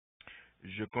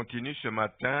Je continue ce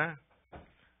matin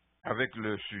avec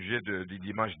le sujet du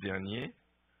dimanche dernier.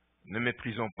 Ne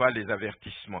méprisons pas les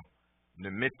avertissements. Ne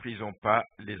méprisons pas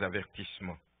les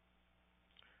avertissements.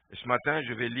 Et ce matin,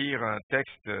 je vais lire un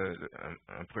texte,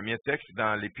 un premier texte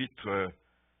dans l'épître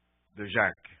de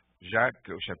Jacques. Jacques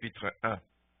au chapitre 1.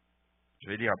 Je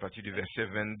vais lire à partir du verset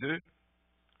 22.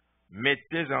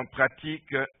 Mettez en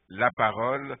pratique la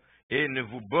parole et ne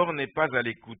vous bornez pas à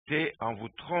l'écouter en vous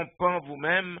trompant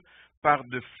vous-même par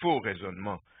de faux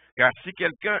raisonnements. Car si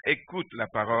quelqu'un écoute la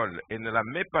parole et ne la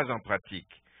met pas en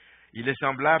pratique, il est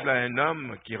semblable à un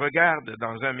homme qui regarde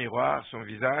dans un miroir son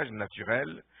visage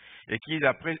naturel et qui,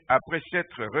 après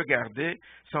s'être regardé,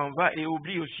 s'en va et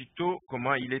oublie aussitôt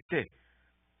comment il était.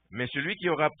 Mais celui qui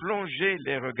aura plongé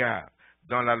les regards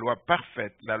dans la loi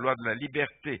parfaite, la loi de la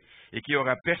liberté, et qui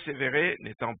aura persévéré,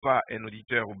 n'étant pas un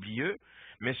auditeur oublieux,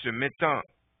 mais se mettant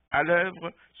à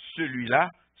l'œuvre,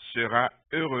 celui-là sera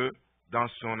heureux dans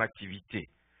son activité.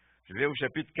 Je vais au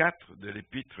chapitre 4 de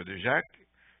l'épître de Jacques,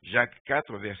 Jacques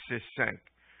 4, verset 5.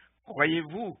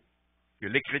 Croyez-vous que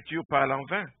l'Écriture parle en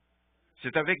vain?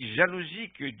 C'est avec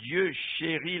jalousie que Dieu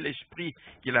chérit l'Esprit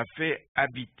qu'il a fait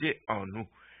habiter en nous.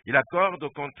 Il accorde au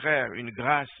contraire une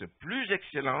grâce plus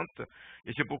excellente,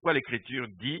 et c'est pourquoi l'Écriture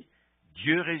dit «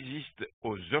 Dieu résiste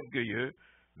aux orgueilleux,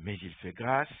 mais il fait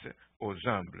grâce aux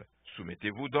humbles.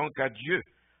 Soumettez-vous donc à Dieu,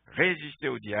 résistez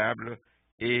au diable,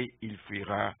 et il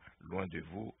fuira loin de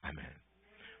vous. Amen. »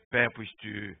 Père,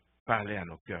 puisses-tu parler à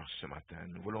nos cœurs ce matin.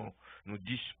 Nous voulons nous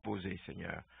disposer,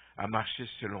 Seigneur, à marcher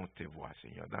selon tes voies,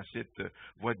 Seigneur, dans cette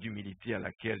voie d'humilité à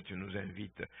laquelle tu nous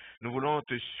invites. Nous voulons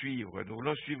te suivre, nous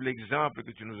voulons suivre l'exemple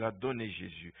que tu nous as donné,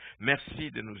 Jésus.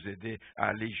 Merci de nous aider à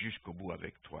aller jusqu'au bout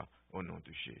avec toi, au nom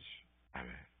de Jésus.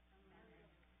 Amen.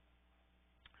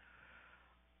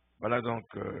 Voilà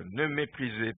donc, ne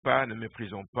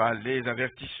méprisons pas les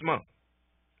avertissements.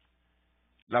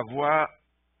 La voie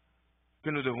que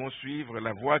nous devons suivre,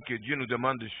 la voie que Dieu nous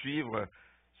demande de suivre,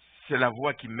 c'est la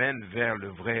voie qui mène vers le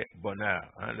vrai bonheur.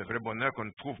 Le vrai bonheur qu'on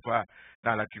ne trouve pas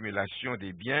dans l'accumulation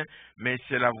des biens, mais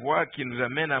c'est la voie qui nous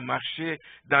amène à marcher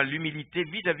dans l'humilité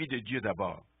vis-à-vis de Dieu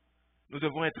d'abord. Nous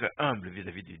devons être humbles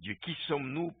vis-à-vis de Dieu. Qui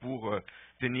sommes-nous pour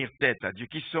tenir tête à Dieu?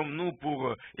 Qui sommes-nous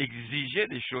pour exiger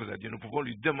des choses à Dieu? Nous pouvons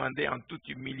lui demander en toute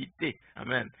humilité.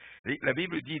 Amen. La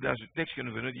Bible dit dans ce texte que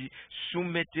nous venons de dire,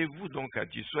 soumettez-vous donc à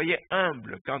Dieu. Soyez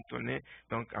humbles quand on est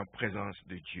donc en présence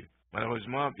de Dieu.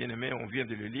 Malheureusement, bien aimé, on vient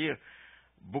de le lire,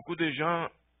 beaucoup de gens,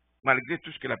 malgré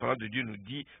tout ce que la parole de Dieu nous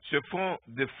dit, se font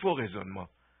de faux raisonnements.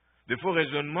 De faux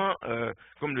raisonnements,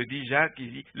 comme le dit Jacques,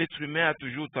 il dit, l'être humain a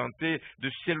toujours tenté de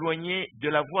s'éloigner de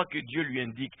la voie que Dieu lui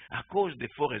indique à cause des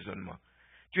faux raisonnements.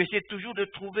 Tu essaies toujours de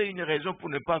trouver une raison pour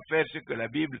ne pas faire ce que la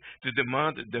Bible te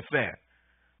demande de faire.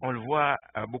 On le voit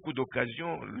à beaucoup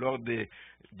d'occasions lors des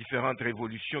différentes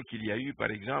révolutions qu'il y a eu,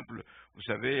 par exemple, vous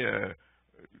savez,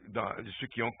 dans ceux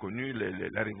qui ont connu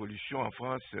la révolution en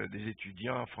France, des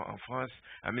étudiants en France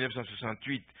en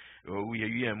 1968, où il y a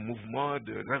eu un mouvement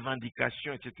de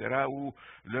revendication, etc., où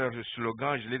leur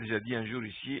slogan, je l'ai déjà dit un jour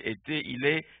ici, était « Il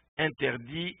est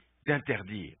interdit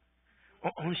d'interdire ».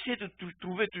 On essaie de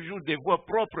trouver toujours des voies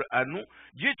propres à nous.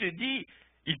 Dieu te dit,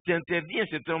 il t'interdit un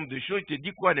certain nombre de choses, il te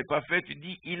dit quoi ne pas faire, tu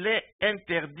dis, il est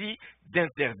interdit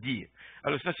d'interdire.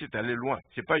 Alors ça, c'est aller loin.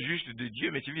 Ce n'est pas juste de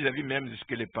Dieu, mais c'est vis-à-vis même de ce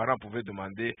que les parents pouvaient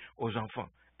demander aux enfants.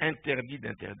 Interdit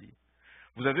d'interdire.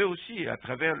 Vous avez aussi, à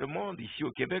travers le monde, ici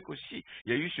au Québec aussi,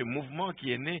 il y a eu ce mouvement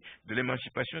qui est né de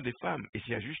l'émancipation des femmes. Et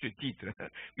c'est à juste titre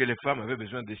que les femmes avaient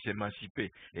besoin de s'émanciper.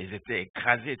 Elles étaient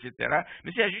écrasées, etc.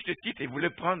 Mais c'est à juste titre, elles voulaient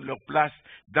prendre leur place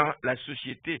dans la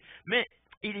société. Mais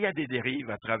il y a des dérives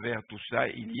à travers tout ça.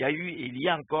 Il y a eu et il y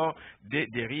a encore des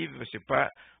dérives. Ce n'est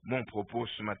pas mon propos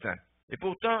ce matin. Et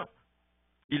pourtant,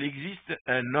 il existe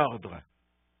un ordre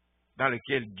dans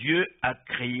lequel Dieu a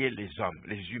créé les hommes,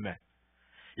 les humains.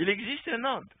 Il existe un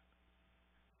ordre.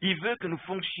 Il veut que nous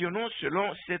fonctionnons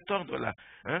selon cet ordre-là.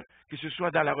 Que ce soit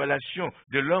dans la relation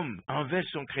de l'homme envers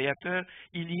son Créateur,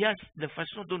 il y a la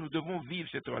façon dont nous devons vivre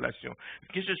cette relation.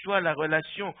 Que ce soit la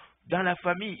relation dans la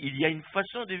famille, il y a une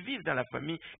façon de vivre dans la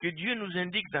famille que Dieu nous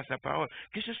indique dans sa parole.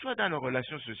 Que ce soit dans nos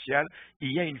relations sociales,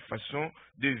 il y a une façon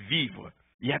de vivre.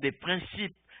 Il y a des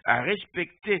principes à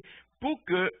respecter pour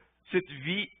que cette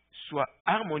vie soit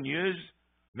harmonieuse,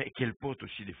 mais qu'elle porte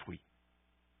aussi des fruits.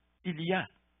 Il y a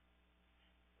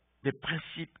des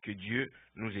principes que Dieu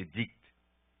nous édicte.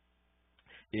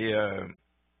 Et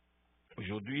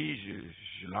aujourd'hui,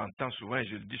 je l'entends souvent et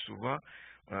je le dis souvent,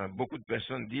 beaucoup de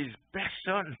personnes disent «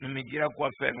 Personne ne me dira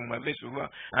quoi faire ». Vous m'avez souvent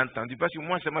entendu, parce que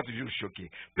moi, ça m'a toujours choqué.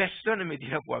 Personne ne me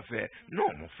dira quoi faire.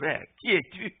 Non, mon frère, qui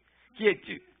es-tu? Qui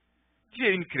es-tu? Tu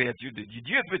es une créature de Dieu.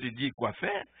 Dieu peut te dire quoi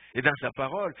faire, et dans sa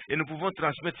parole. Et nous pouvons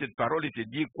transmettre cette parole et te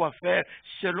dire quoi faire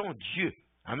selon Dieu.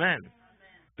 Amen.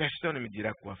 Personne ne me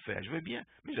dira quoi faire. Je veux bien,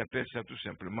 mais j'appelle ça tout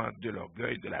simplement de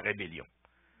l'orgueil, de la rébellion.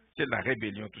 C'est la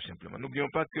rébellion tout simplement. N'oublions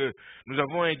pas que nous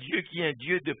avons un Dieu qui est un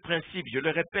Dieu de principe. Je le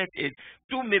répète, et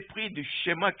tout mépris du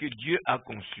schéma que Dieu a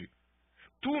conçu.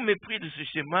 Tout mépris de ce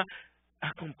schéma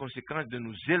a comme conséquence de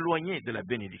nous éloigner de la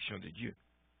bénédiction de Dieu.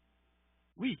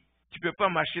 Oui, tu ne peux pas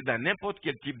marcher dans n'importe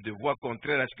quel type de voie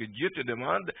contraire à ce que Dieu te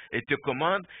demande et te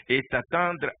commande et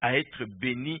t'attendre à être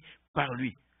béni par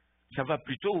lui. Ça va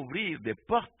plutôt ouvrir des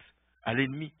portes à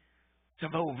l'ennemi. Ça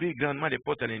va ouvrir grandement les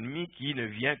portes à l'ennemi qui ne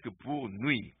vient que pour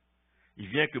nuire. Il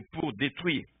vient que pour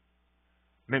détruire.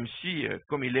 Même si,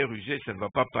 comme il est rusé, ça ne va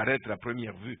pas paraître à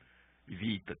première vue. Il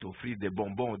vient t'offrir des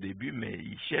bonbons au début, mais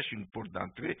il cherche une porte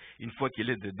d'entrée. Une fois qu'il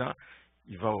est dedans,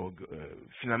 il va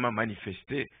finalement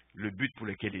manifester le but pour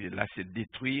lequel il est là, c'est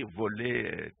détruire,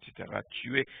 voler, etc.,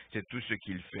 tuer. C'est tout ce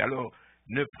qu'il fait. Alors,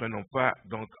 ne prenons pas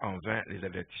donc en vain les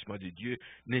avertissements de Dieu.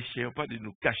 N'essayons pas de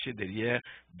nous cacher derrière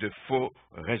de faux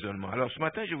raisonnements. Alors, ce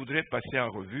matin, je voudrais passer en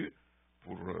revue,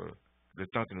 pour le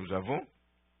temps que nous avons,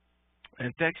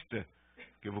 un texte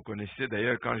que vous connaissez.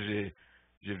 D'ailleurs, quand j'ai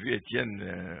vu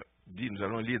Étienne dire, nous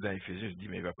allons lire dans Éphésiens, je dis,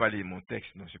 mais il ne va pas lire mon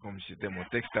texte. Non, c'est comme si c'était mon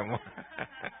texte à moi.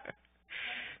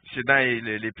 C'est dans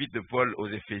l'épître de Paul aux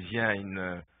Éphésiens,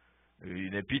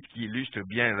 une épître qui illustre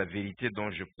bien la vérité dont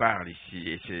je parle ici,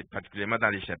 et c'est particulièrement dans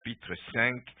les chapitres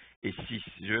 5 et 6.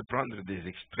 Je vais prendre des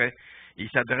extraits.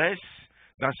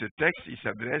 Dans ce texte, il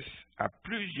s'adresse à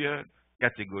plusieurs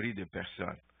catégories de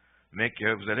personnes, mais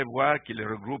que vous allez voir qu'il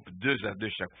regroupe 2 à 2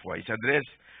 chaque fois. Il s'adresse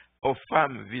aux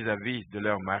femmes vis-à-vis de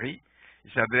leur mari,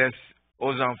 il s'adresse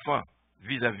aux enfants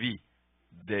vis-à-vis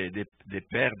des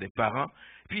pères, des parents,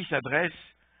 puis il s'adresse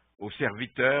aux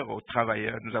serviteurs, aux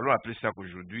travailleurs. Nous allons appeler ça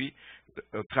aujourd'hui,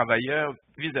 aux travailleurs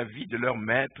vis-à-vis de leur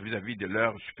maître, vis-à-vis de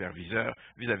leur superviseur,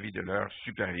 vis-à-vis de leur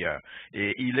supérieur.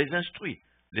 Et il les instruit.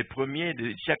 Les premiers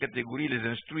de chaque catégorie les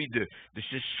instruit de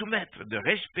se soumettre, de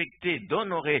respecter,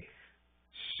 d'honorer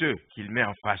ceux qu'il met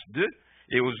en face d'eux.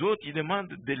 Et aux autres, il demande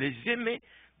de les aimer,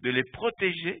 de les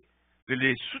protéger, de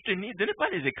les soutenir, de ne pas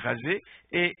les écraser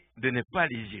et de ne pas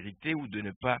les irriter ou de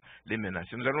ne pas les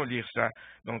menacer. Nous allons lire ça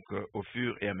donc au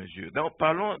fur et à mesure. Donc,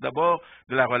 parlons d'abord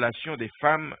de la relation des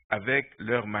femmes avec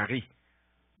leur mari,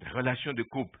 la relation de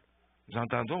couple. Nous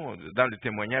entendons dans le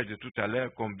témoignage de tout à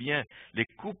l'heure combien les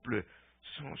couples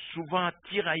sont souvent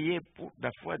tiraillés pour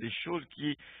la foi des choses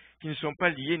qui ne sont pas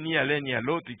liées ni à l'un ni à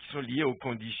l'autre et qui sont liées aux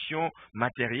conditions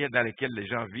matérielles dans lesquelles les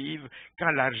gens vivent.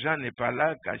 Quand l'argent n'est pas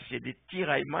là, quand c'est des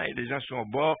tiraillements et les gens sont au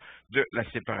bord de la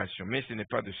séparation. Mais ce n'est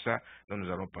pas de ça dont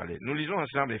nous allons parler. Nous lisons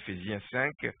ensemble Éphésiens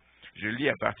 5, je lis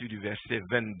à partir du verset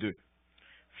 22.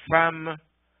 Femmes,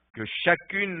 que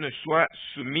chacune soit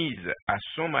soumise à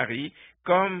son mari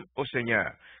comme au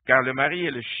Seigneur, car le mari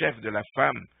est le chef de la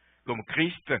femme, comme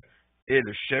Christ est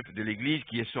le chef de l'Église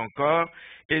qui est son corps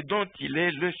et dont il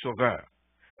est le sauveur.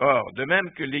 Or, de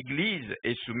même que l'Église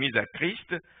est soumise à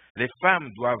Christ, les femmes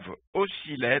doivent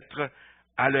aussi l'être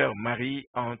à leur mari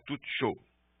en toutes choses.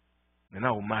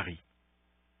 Maintenant au mari.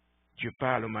 Dieu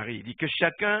parle au mari, il dit que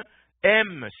chacun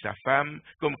aime sa femme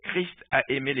comme Christ a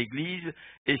aimé l'Église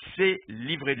et s'est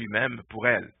livré lui-même pour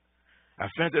elle,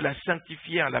 afin de la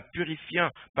sanctifier en la purifiant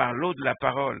par l'eau de la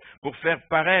parole, pour faire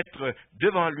paraître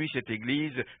devant lui cette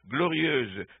Église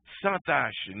glorieuse, sans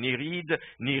tache, ni ride,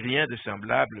 ni rien de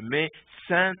semblable, mais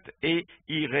sainte et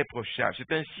irréprochable.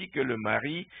 C'est ainsi que le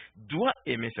mari doit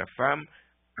aimer sa femme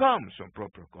comme son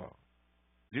propre corps.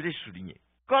 Je l'ai souligné,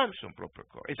 comme son propre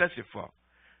corps. Et ça, c'est fort.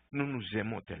 Nous nous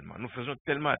aimons tellement, nous faisons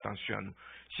tellement attention à nous.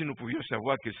 Si nous pouvions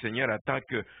savoir que le Seigneur attend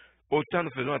que autant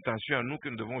nous faisons attention à nous que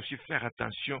nous devons aussi faire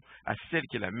attention à celle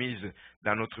qu'il a mise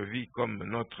dans notre vie comme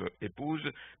notre épouse,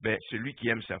 celui qui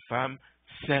aime sa femme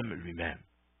s'aime lui-même.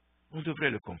 On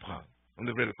devrait le comprendre. On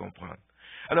devrait le comprendre.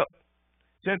 Alors,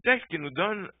 c'est un texte qui nous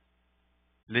donne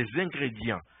les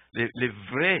ingrédients, les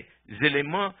vrais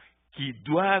éléments qui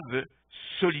doivent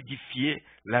solidifier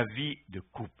la vie de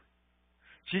couple.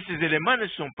 Si ces éléments ne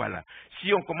sont pas là,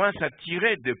 si on commence à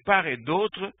tirer de part et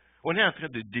d'autre, on est en train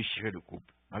de déchirer le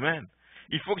couple. Amen.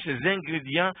 Il faut que ces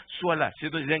ingrédients soient là. C'est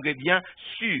des ingrédients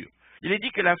sûrs. Il est dit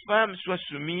que la femme soit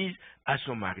soumise à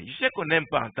son mari. Je sais qu'on n'aime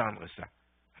pas entendre ça.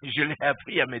 Je l'ai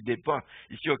appris à mes dépens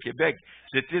ici au Québec.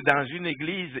 J'étais dans une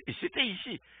église, et c'était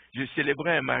ici. Je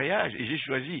célébrais un mariage et j'ai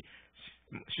choisi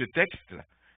ce texte-là.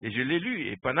 Et je l'ai lu.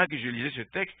 Et pendant que je lisais ce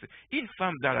texte, une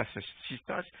femme dans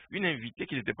l'assistance, une invitée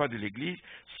qui n'était pas de l'église,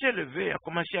 s'est levée, a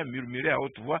commencé à murmurer à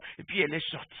haute voix, et puis elle est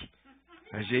sortie.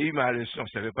 J'ai eu ma leçon.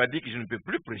 Ça ne veut pas dire que je ne peux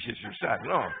plus prêcher sur ça.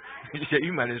 Non, j'ai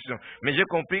eu ma leçon. Mais j'ai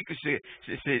compris que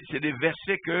c'est des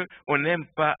versets qu'on n'aime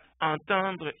pas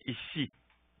entendre ici.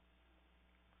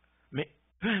 Mais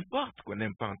peu importe qu'on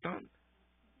n'aime pas entendre,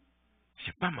 ce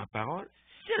n'est pas ma parole,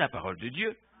 c'est la parole de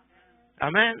Dieu.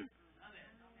 Amen.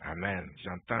 Amen.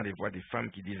 J'entends les voix des femmes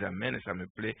qui disent Amen et ça me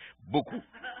plaît beaucoup.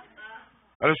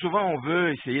 Alors souvent on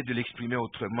veut essayer de l'exprimer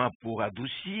autrement pour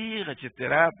adoucir,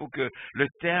 etc., pour que le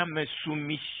terme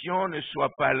soumission ne soit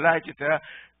pas là, etc.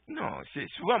 Non, c'est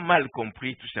souvent mal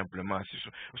compris tout simplement.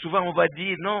 Souvent on va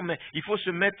dire non, mais il faut se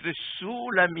mettre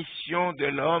sous la mission de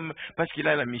l'homme parce qu'il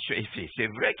a la mission. Et c'est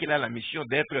vrai qu'il a la mission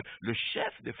d'être le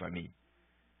chef de famille.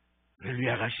 Ne lui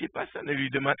arrachez pas ça, ne lui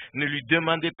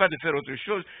demandez pas de faire autre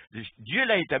chose. Dieu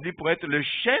l'a établi pour être le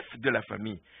chef de la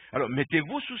famille. Alors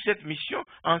mettez-vous sous cette mission,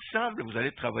 ensemble vous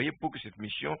allez travailler pour que cette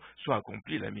mission soit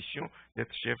accomplie, la mission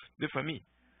d'être chef de famille.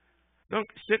 Donc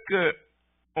c'est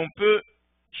qu'on peut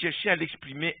chercher à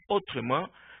l'exprimer autrement,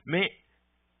 mais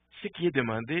ce qui est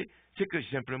demandé, c'est que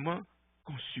simplement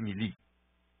qu'on s'humilie.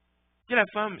 Que la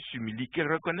femme s'humilie,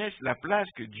 qu'elle reconnaisse la place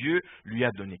que Dieu lui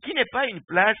a donnée, qui n'est pas une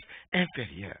place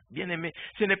inférieure. Bien aimé,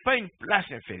 ce n'est pas une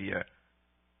place inférieure.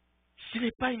 Ce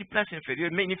n'est pas une place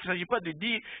inférieure, mais il ne s'agit pas de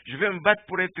dire je vais me battre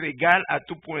pour être égal à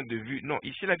tout point de vue. Non,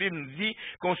 ici la Bible nous dit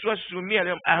qu'on soit soumis à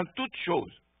l'homme en toutes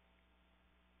choses.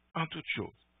 En toutes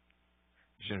choses.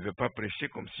 Je ne veux pas prêcher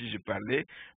comme si je parlais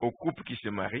aux couples qui se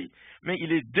marient, mais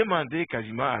il est demandé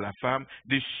quasiment à la femme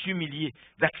de s'humilier,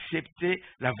 d'accepter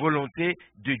la volonté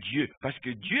de Dieu. Parce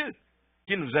que Dieu,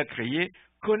 qui nous a créés,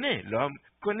 connaît l'homme,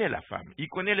 connaît la femme. Il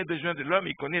connaît les besoins de l'homme,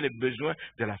 il connaît les besoins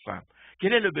de la femme.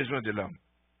 Quel est le besoin de l'homme?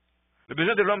 Le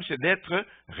besoin de l'homme, c'est d'être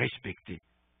respecté.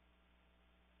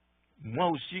 Moi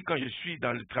aussi, quand je suis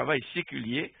dans le travail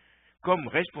séculier, comme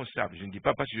responsable, je ne dis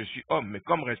pas parce que je suis homme, mais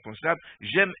comme responsable,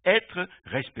 j'aime être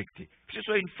respecté. Que ce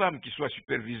soit une femme qui soit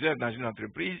superviseure dans une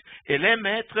entreprise, elle aime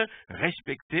être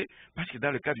respectée parce que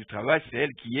dans le cadre du travail, c'est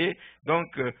elle qui est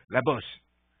donc la boss.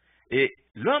 Et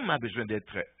l'homme a besoin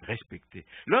d'être respecté.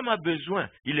 L'homme a besoin,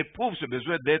 il éprouve ce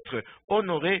besoin d'être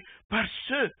honoré par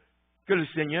ceux que le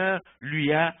Seigneur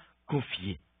lui a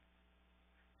confiés.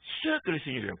 Ceux que le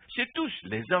Seigneur lui a confiés, c'est tous,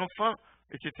 les enfants,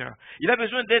 etc. Il a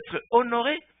besoin d'être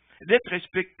honoré, d'être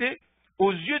respecté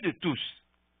aux yeux de tous.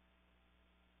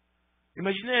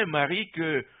 Imaginez un mari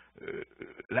que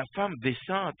la femme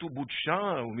descend à tout bout de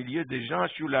champ, au milieu des gens,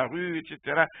 sur la rue,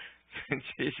 etc.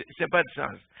 C'est pas de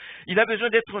sens. Il a besoin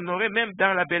d'être honoré même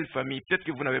dans la belle famille. Peut-être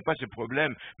que vous n'avez pas ce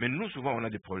problème, mais nous, souvent, on a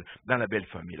des problèmes dans la belle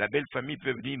famille. La belle famille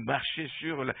peut venir marcher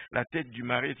sur la tête du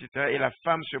mari, etc. Et la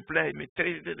femme se plaît. Mais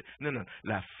non, non.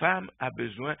 La femme a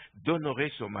besoin d'honorer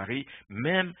son mari,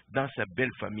 même dans sa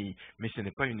belle famille. Mais ce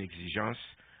n'est pas une exigence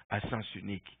à sens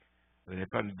unique. Vous n'allez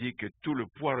pas me dire que tout le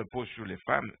poids repose sur les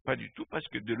femmes, pas du tout, parce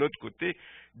que de l'autre côté,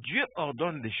 Dieu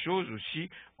ordonne des choses aussi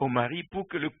au mari pour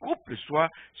que le couple soit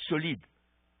solide.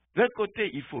 D'un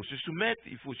côté, il faut se soumettre,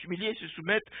 il faut s'humilier, se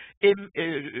soumettre, et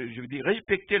je veux dire,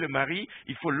 respecter le mari,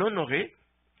 il faut l'honorer,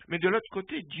 mais de l'autre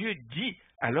côté, Dieu dit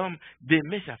à l'homme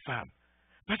d'aimer sa femme.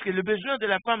 Parce que le besoin de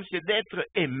la femme, c'est d'être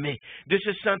aimé, de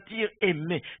se sentir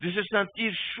aimé, de se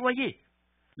sentir choyé.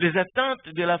 Les attentes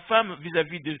de la femme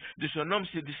vis-à-vis de son homme,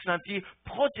 c'est de se sentir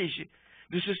protégée,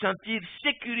 de se sentir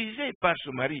sécurisée par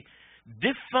son mari,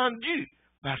 défendue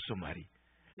par son mari.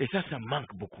 Et ça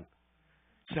manque beaucoup.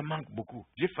 Ça manque beaucoup.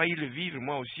 J'ai failli le vivre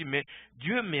moi aussi, mais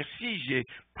Dieu merci, j'ai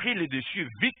pris le dessus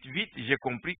vite, j'ai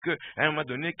compris qu'à un moment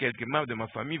donné, quelques membres de ma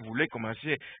famille voulaient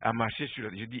commencer à marcher sur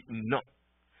la... J'ai dit non.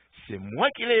 C'est moi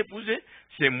qui l'ai épousée,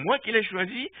 c'est moi qui l'ai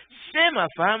choisie, c'est ma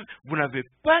femme, vous n'avez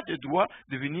pas de droit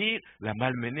de venir la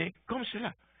malmener comme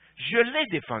cela. Je l'ai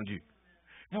défendue.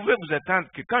 Vous pouvez vous attendre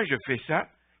que quand je fais ça,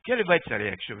 quelle va être sa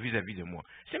réaction vis-à-vis de moi?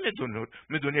 C'est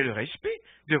me donner le respect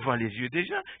devant les yeux des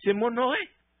gens, c'est m'honorer.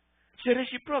 C'est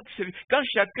réciproque. Quand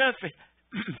chacun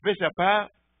fait sa part,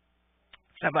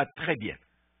 ça va très bien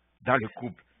dans le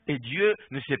couple. Et Dieu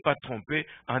ne s'est pas trompé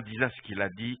en disant ce qu'il a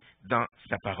dit dans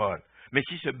sa parole. Mais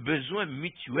si ce besoin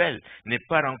mutuel n'est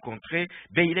pas rencontré,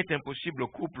 ben il est impossible au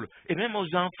couple et même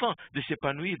aux enfants de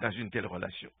s'épanouir dans une telle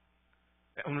relation.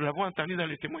 Nous l'avons entendu dans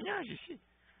le témoignage ici.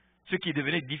 Ce qui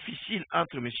devenait difficile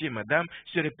entre monsieur et madame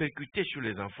se répercutait sur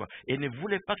les enfants. Et ne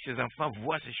voulait pas que ces enfants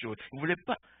voient ces choses. Ils ne voulaient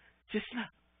pas. C'est cela.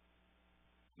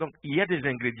 Donc, il y a des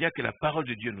ingrédients que la parole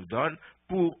de Dieu nous donne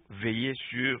pour veiller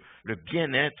sur le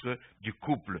bien-être du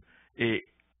couple. Et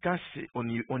quand on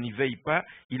n'y veille pas,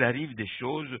 il arrive des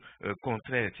choses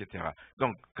contraires, etc.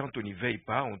 Donc, quand on n'y veille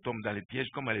pas, on tombe dans les pièges,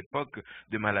 comme à l'époque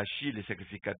de Malachie, les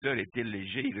sacrificateurs étaient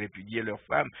légers, ils répudiaient leurs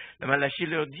femmes. La Malachie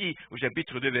leur dit, au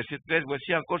chapitre 2, verset 13, «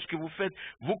 Voici encore ce que vous faites,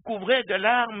 vous couvrez de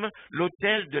larmes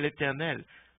l'autel de l'Éternel. »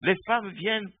 Les femmes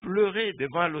viennent pleurer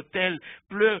devant l'autel,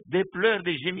 des pleurs,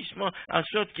 des gémissements, en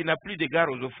sorte qu'il n'a plus d'égard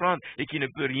aux offrandes et qu'il ne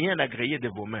peut rien agréer de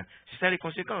vos mains. C'est ça les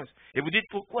conséquences. Et vous dites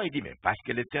pourquoi? Il dit, mais parce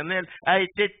que l'Éternel a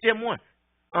été témoin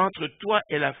entre toi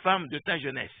et la femme de ta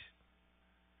jeunesse,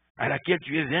 à laquelle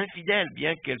tu es infidèle,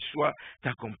 bien qu'elle soit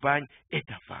ta compagne et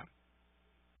ta femme.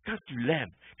 Quand tu l'aimes,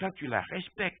 quand tu la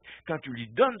respectes, quand tu lui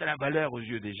donnes de la valeur aux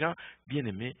yeux des gens, bien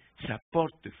aimé, ça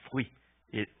porte fruit.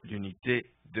 Et l'unité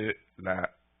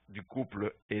du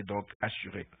couple est donc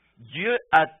assurée. Dieu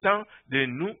attend de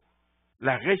nous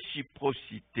la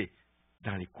réciprocité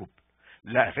dans les couples.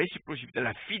 La réciprocité,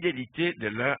 la fidélité de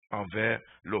l'un envers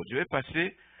l'autre. Je vais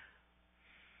passer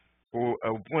au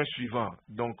point suivant.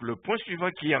 Donc, le point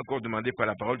suivant qui est encore demandé par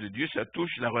la parole de Dieu, ça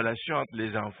touche la relation entre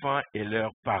les enfants et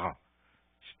leurs parents.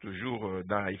 C'est toujours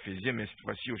dans Éphésiens, mais cette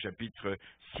fois-ci au chapitre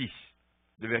 6.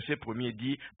 Le verset 1er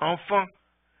dit, « Enfants,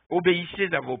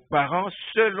 obéissez à vos parents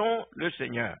selon le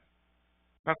Seigneur. »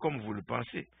 Pas comme vous le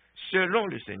pensez, selon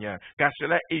le Seigneur, car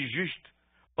cela est juste.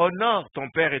 Honore ton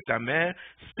père et ta mère,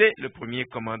 c'est le premier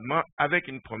commandement avec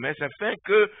une promesse, afin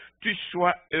que tu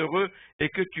sois heureux et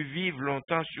que tu vives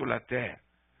longtemps sur la terre.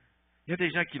 Il y a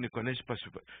des gens qui ne connaissent pas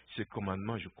ce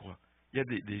commandement, je crois. Il y a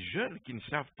des jeunes qui ne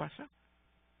savent pas ça.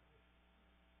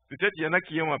 Peut-être il y en a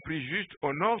qui ont appris juste,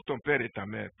 honore ton père et ta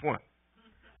mère, point.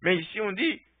 Mais ici on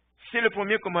dit, c'est le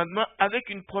premier commandement avec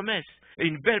une promesse, et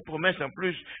une belle promesse en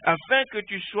plus, afin que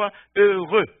tu sois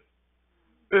heureux.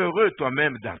 Heureux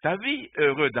toi-même dans ta vie,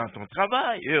 heureux dans ton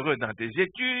travail, heureux dans tes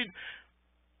études,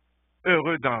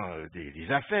 heureux dans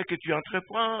des affaires que tu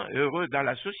entreprends, heureux dans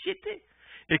la société,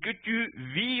 et que tu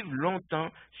vives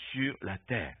longtemps sur la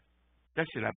terre. Ça,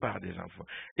 c'est la part des enfants.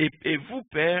 Et vous,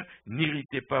 pères,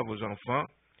 n'irritez pas vos enfants,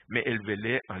 mais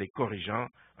élevez-les en les corrigeant,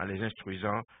 en les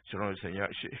instruisant selon le Seigneur.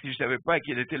 Je ne savais pas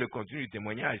quel était le contenu du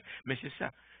témoignage, mais c'est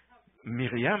ça.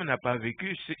 Myriam n'a pas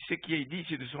vécu ce qui est dit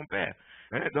ici de son père.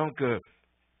 Hein? Donc,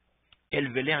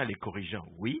 élevez-les en les corrigeant.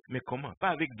 Oui, mais comment? Pas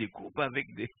avec des coups, pas avec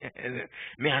des...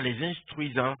 mais en les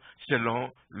instruisant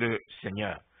selon le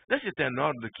Seigneur. Là, c'est un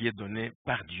ordre qui est donné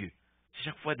par Dieu. C'est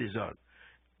chaque fois des ordres.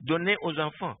 Donnés aux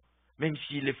enfants, même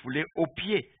s'il est foulé aux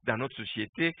pieds dans notre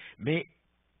société, mais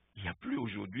il n'y a plus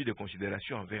aujourd'hui de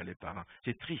considération envers les parents.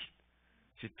 C'est triste.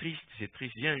 C'est triste, c'est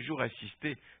triste. J'ai un jour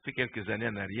assisté, fait quelques années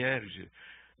en arrière,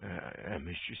 un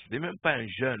monsieur, c'était même pas un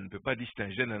jeune, on ne peut pas dire que c'est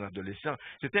un jeune, un adolescent,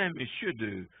 c'était un monsieur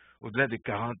au-delà de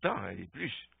 40 ans et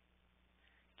plus,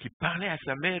 qui parlait à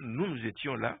sa mère, nous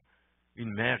étions là,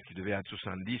 une mère qui devait avoir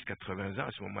 70, 80 ans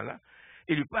à ce moment-là,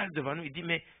 et lui parle devant nous, il dit,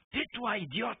 mais tais-toi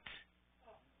idiote,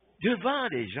 devant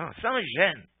les gens, sans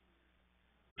gêne,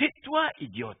 tais-toi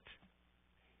idiote.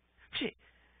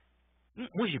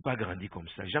 Moi, je n'ai pas grandi comme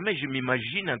ça. Jamais je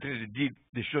m'imagine en train de dire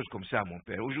des choses comme ça à mon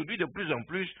père. Aujourd'hui, de plus en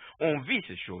plus, on vit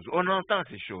ces choses, on entend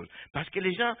ces choses. Parce que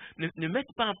les gens ne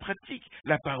mettent pas en pratique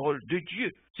la parole de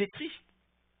Dieu. C'est triste.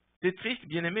 C'est triste,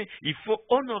 bien-aimé. Il faut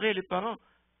honorer les parents.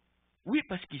 Oui,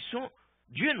 parce qu'ils sont...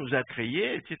 Dieu nous a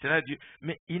créés, etc.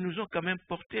 Mais ils nous ont quand même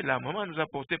portés. La maman nous a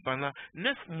portés pendant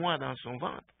 9 mois dans son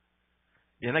ventre.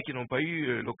 Il y en a qui n'ont pas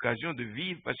eu l'occasion de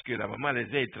vivre parce que la maman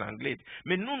les a étranglés.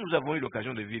 Mais nous avons eu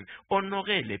l'occasion de vivre.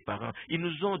 Honorer les parents. Ils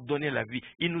nous ont donné la vie.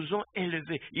 Ils nous ont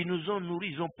élevés. Ils nous ont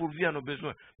nourris. Ils ont pourvu à nos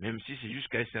besoins. Même si c'est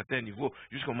jusqu'à un certain niveau,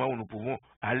 jusqu'au moment où nous pouvons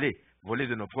aller voler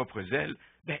de nos propres ailes,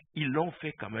 ben, ils l'ont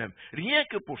fait quand même. Rien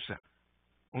que pour ça,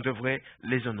 on devrait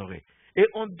les honorer. Et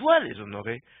on doit les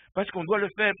honorer parce qu'on doit le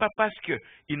faire, pas parce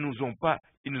qu'ils nous ont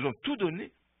tout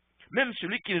donné. Même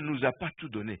celui qui ne nous a pas tout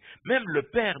donné, même le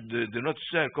père de notre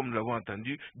sœur, comme nous l'avons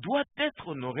entendu, doit être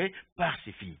honoré par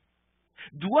ses filles.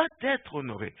 Doit être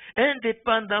honoré,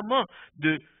 indépendamment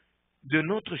de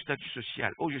notre statut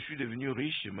social. Oh, je suis devenu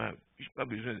riche, je n'ai pas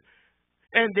besoin de...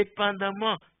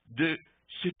 Indépendamment de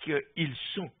ce qu'ils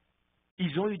sont.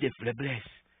 Ils ont eu des faiblesses.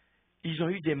 Ils ont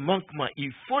eu des manquements.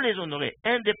 Il faut les honorer,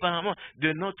 indépendamment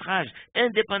de notre âge,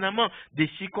 indépendamment des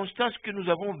circonstances que nous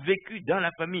avons vécues dans la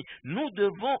famille. Nous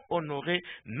devons honorer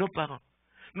nos parents.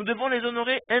 Nous devons les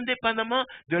honorer indépendamment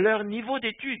de leur niveau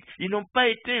d'études. Ils n'ont pas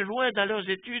été loin dans leurs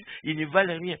études, ils ne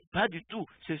valent rien. Pas du tout.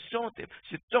 C'est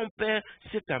ton père,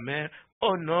 c'est ta mère.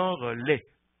 Honore-les.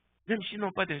 Même s'ils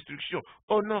n'ont pas d'instruction,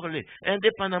 honore-les,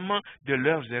 indépendamment de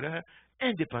leurs erreurs,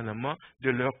 indépendamment de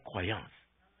leurs croyances.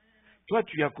 Toi,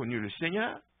 tu as connu le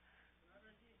Seigneur,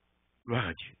 gloire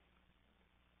à Dieu.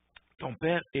 Ton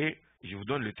père est, je vous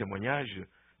donne le témoignage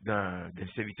d'un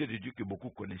serviteur de Dieu que beaucoup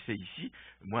connaissaient ici,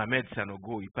 Mohamed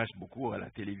Sanogo, il passe beaucoup à la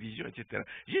télévision, etc.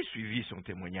 J'ai suivi son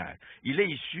témoignage. Il est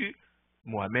issu,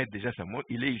 Mohamed, déjà ça montre,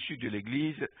 il est issu de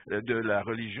l'église, de la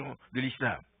religion de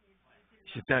l'islam.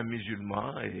 C'était un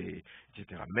musulman,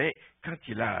 etc. Mais quand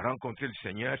il a rencontré le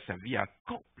Seigneur, sa vie a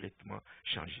complètement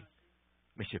changé.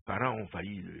 Mais ses parents ont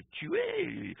failli le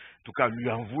tuer, en tout cas lui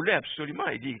en voulaient absolument.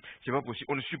 Il dit, c'est pas possible,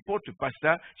 on ne supporte pas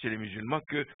ça chez les musulmans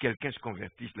que quelqu'un se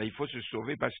convertisse. Là, il faut se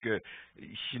sauver parce que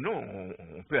sinon,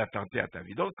 on peut attenter à ta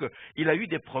vie. Donc, il a eu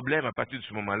des problèmes à partir de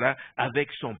ce moment-là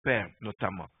avec son père,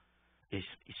 notamment. Et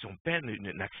son père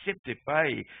n'acceptait pas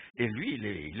et lui,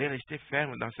 il est resté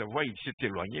ferme dans sa voie. Il s'est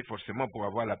éloigné forcément pour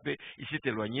avoir la paix. Il s'est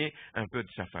éloigné un peu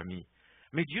de sa famille.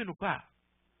 Mais Dieu nous parle.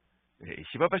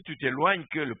 C'est pas parce que tu t'éloignes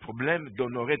que le problème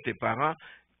d'honorer tes parents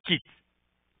quitte.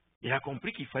 Il a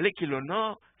compris qu'il fallait qu'il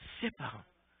honore ses parents,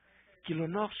 qu'il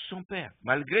honore son père.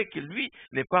 Malgré que lui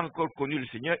n'ait pas encore connu le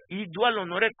Seigneur, il doit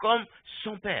l'honorer comme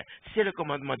son père. C'est le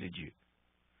commandement de Dieu.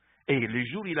 Et le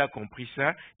jour où il a compris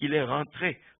ça, il est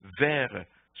rentré vers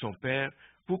son père.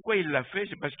 Pourquoi il l'a fait?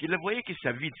 C'est parce qu'il voyait que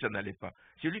sa vie ne s'en allait pas.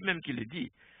 C'est lui-même qui le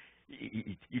dit.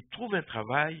 Il trouve un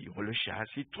travail, on le chasse,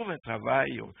 il trouve un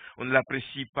travail, on ne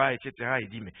l'apprécie pas, etc. Il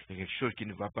dit, mais il y a quelque chose qui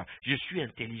ne va pas. Je suis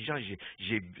intelligent,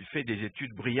 j'ai fait des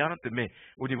études brillantes, mais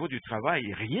au niveau du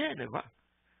travail, rien ne va.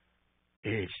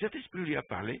 Et cet esprit lui a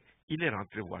parlé, il est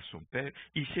rentré voir son père,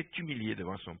 il s'est humilié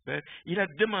devant son père, il a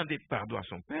demandé pardon à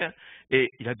son père, et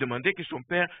il a demandé que son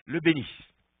père le bénisse.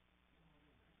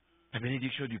 La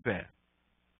bénédiction du père.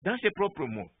 Dans ses propres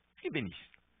mots, il bénisse.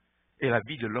 Et la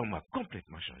vie de l'homme a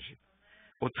complètement changé.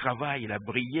 Au travail, il a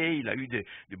brillé, il a eu de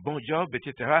bons jobs,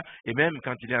 etc. Et même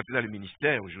quand il est entré dans le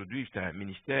ministère, aujourd'hui, c'est un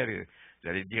ministère,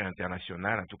 j'allais dire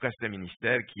international, en tout cas, c'est un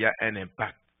ministère qui a un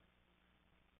impact.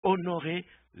 Honorer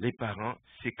les parents,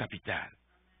 c'est capital.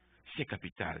 C'est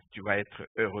capital. Tu vas être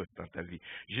heureux dans ta vie.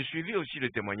 J'ai suivi aussi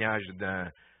le témoignage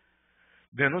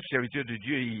d'un autre serviteur de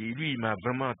Dieu. Lui, il m'a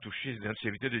vraiment touché. C'est un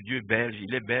serviteur de Dieu belge.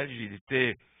 Il est belge. Il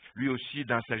était, lui aussi,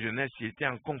 dans sa jeunesse, il était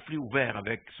en conflit ouvert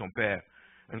avec son père.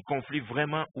 Un conflit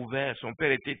vraiment ouvert. Son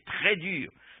père était très dur,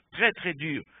 très, très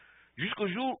dur. Jusqu'au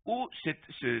jour où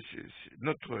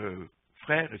notre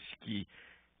frère qui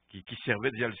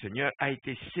servait déjà le Seigneur a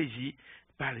été saisi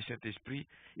par le Saint-Esprit.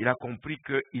 Il a compris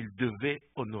qu'il devait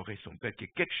honorer son père, que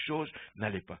quelque chose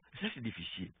n'allait pas. Ça, c'est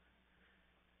difficile.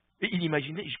 Et il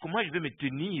imaginait, comment je vais me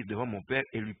tenir devant mon père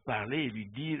et lui parler et lui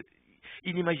dire,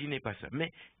 il n'imaginait pas ça.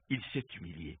 Mais il s'est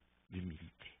humilié,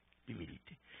 l'humilité.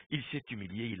 Il s'est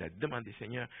humilié, il a demandé,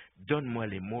 Seigneur, donne-moi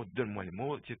les mots,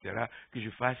 etc., que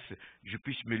je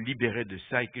puisse me libérer de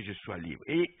ça et que je sois libre.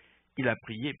 Et il a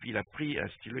prié, puis il a pris un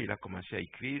stylo, il a commencé à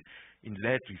écrire une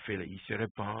lettre, il se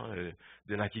repent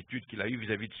de l'attitude qu'il a eue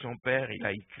vis-à-vis de son père. Il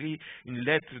a écrit une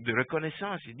lettre de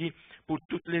reconnaissance. Il dit, pour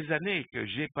toutes les années que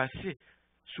j'ai passées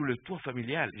sous le toit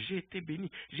familial, j'ai été béni,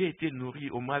 j'ai été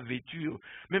nourri, on m'a vêtu,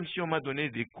 même si on m'a donné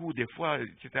des coups des fois,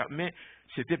 etc. Mais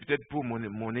c'était peut-être pour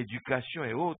mon éducation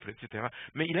et autres, etc.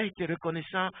 Mais il a été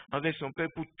reconnaissant envers son père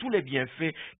pour tous les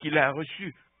bienfaits qu'il a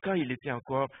reçus quand il était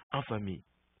encore en famille.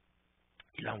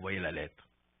 Il a envoyé la lettre.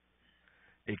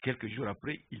 Et quelques jours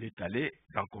après, il est allé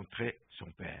rencontrer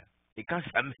son père. Et quand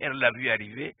sa mère l'a vu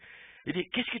arriver, il dit,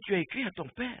 qu'est-ce que tu as écrit à ton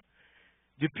père?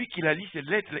 Depuis qu'il a lu cette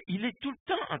lettre, il est tout le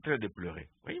temps en train de pleurer.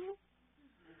 Voyez-vous?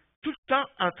 Tout le temps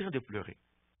en train de pleurer.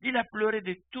 Il a pleuré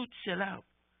de toutes ses larmes.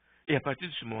 Et à partir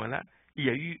de ce moment-là, il y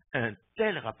a eu un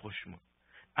tel rapprochement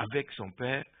avec son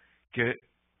père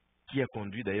qui a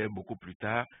conduit d'ailleurs beaucoup plus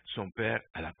tard son père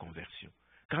à la conversion.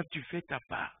 Quand tu fais ta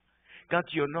part, quand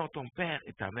tu honores ton père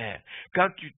et ta mère,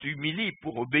 quand tu t'humilies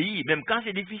pour obéir, même quand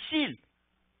c'est difficile,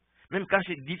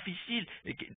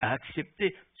 à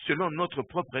accepter selon notre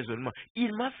propre raisonnement.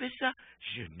 Il m'a fait ça,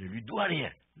 je ne lui dois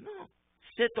rien. Non,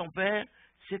 c'est ton père,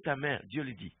 c'est ta mère, Dieu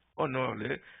le dit.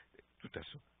 Honore-le, tout à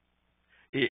fait.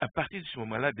 Et à partir de ce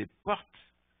moment-là, des portes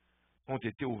ont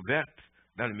été ouvertes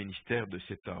dans le ministère de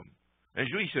cet homme. Un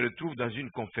jour, il se retrouve dans une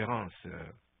conférence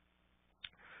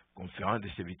des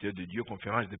serviteurs de Dieu,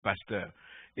 conférence des pasteurs.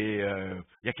 Et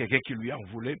il y a quelqu'un qui lui en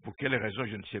voulait, pour quelle raison,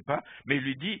 je ne sais pas, mais il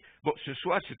lui dit, bon, ce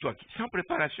soir, c'est toi qui, sans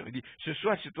préparation, il dit, ce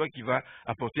soir, c'est toi qui vas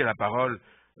apporter la parole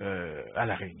à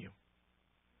la réunion.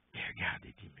 Et regarde,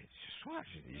 il dit, mais ce soir,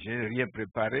 je n'ai rien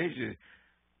préparé,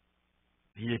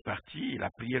 il est parti, il a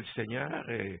prié le Seigneur,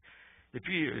 et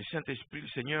puis le Saint-Esprit, le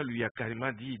Seigneur lui a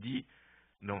carrément dit, il dit,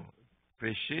 non,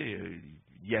 prêcher,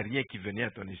 il n'y a rien qui venait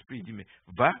à ton esprit, il dit, mais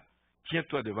va,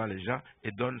 tiens-toi devant les gens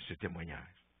et donne ce témoignage.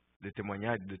 Le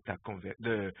témoignage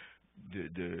de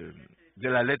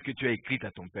la lettre que tu as écrite à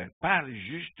ton père. Parle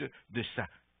juste de ça.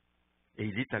 Et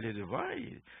il est allé devant,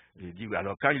 il dit,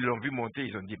 alors quand ils l'ont vu monter,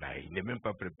 ils ont dit, bah, il n'est même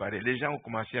pas préparé. Les gens ont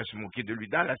commencé à se moquer de lui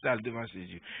dans la salle devant ses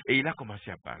yeux. Et il a commencé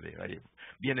à parler.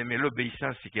 Bien aimé,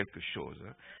 l'obéissance, c'est quelque chose.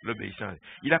 Hein, l'obéissance.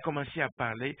 Il a commencé à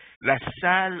parler. La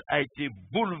salle a été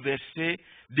bouleversée.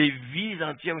 Des vies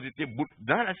entières ont été bouleversées.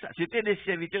 Dans la salle, c'était des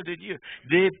serviteurs de Dieu.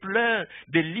 Des pleurs,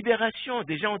 des libérations.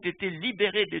 Des gens ont été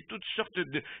libérés de toutes sortes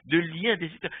de liens,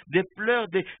 des pleurs,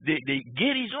 des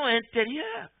guérisons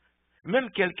intérieures.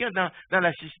 Même quelqu'un dans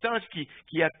l'assistance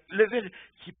qui a levé,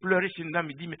 qui pleurait sur une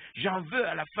dame, il dit, mais j'en veux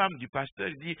à la femme du pasteur.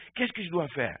 Il dit, qu'est-ce que je dois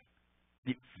faire?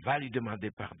 Il dit, va lui demander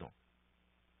pardon.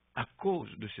 À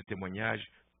cause de ce témoignage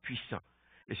puissant.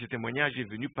 Et ce témoignage est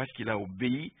venu parce qu'il a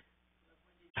obéi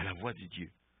à la voix de Dieu.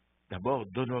 D'abord,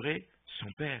 d'honorer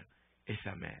son père et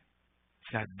sa mère.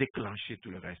 Ça a déclenché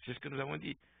tout le reste. C'est ce que nous avons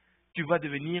dit. Tu vas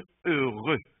devenir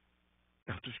heureux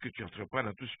dans tout ce que tu entreprends,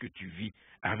 dans tout ce que tu vis.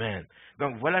 Amen.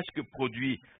 Donc voilà ce que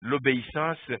produit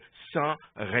l'obéissance sans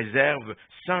réserve,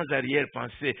 sans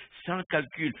arrière-pensée, sans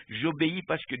calcul. J'obéis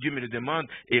parce que Dieu me le demande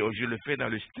et je le fais dans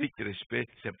le strict respect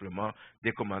simplement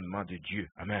des commandements de Dieu.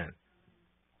 Amen.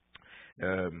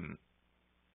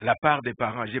 La part des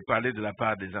parents, j'ai parlé de la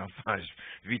part des enfants,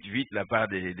 vite, la part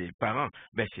des parents,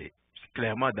 ben c'est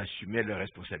clairement d'assumer leurs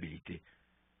responsabilités.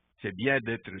 C'est bien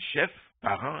d'être chef,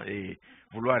 parent, et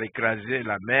vouloir écraser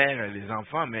la mère et les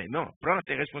enfants, mais non, prends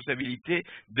tes responsabilités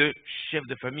de chef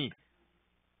de famille.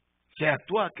 C'est à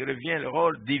toi que revient le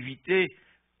rôle d'éviter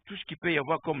tout ce qu'il peut y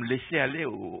avoir comme laisser aller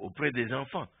auprès des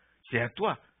enfants. C'est à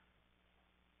toi.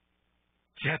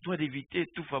 C'est à toi d'éviter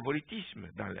tout favoritisme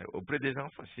auprès des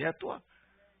enfants. C'est à toi.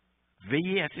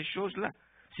 Veiller à ces choses-là.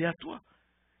 C'est à toi.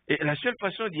 Et la seule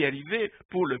façon d'y arriver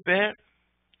pour le père,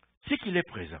 c'est qu'il est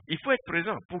présent. Il faut être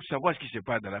présent pour savoir ce qui se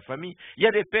passe dans la famille. Il y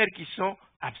a des pères qui sont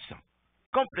absents,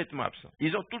 complètement absents.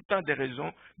 Ils ont tout le temps des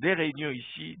raisons, des réunions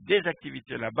ici, des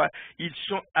activités là-bas. Ils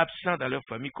sont absents dans leur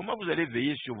famille. Comment vous allez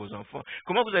veiller sur vos enfants?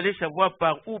 Comment vous allez savoir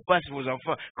par où passent vos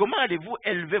enfants? Comment allez-vous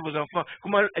élever vos enfants?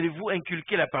 Comment allez-vous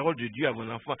inculquer la parole de Dieu à vos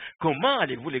enfants? Comment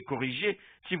allez-vous les corriger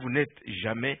si vous n'êtes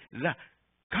jamais là?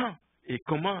 Quand et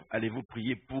comment allez-vous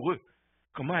prier pour eux?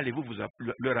 Comment allez-vous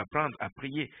leur apprendre à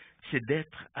prier? C'est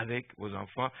d'être avec vos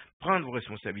enfants, prendre vos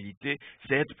responsabilités,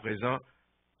 c'est être présent.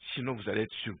 Sinon, vous allez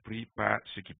être surpris par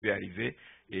ce qui peut arriver.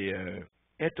 Et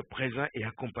être présent et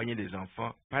accompagner les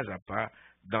enfants pas à pas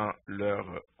dans leur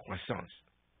croissance.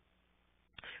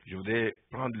 Je voudrais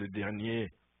prendre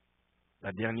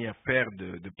la dernière paire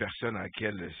de personnes à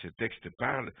laquelle ce texte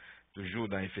parle, toujours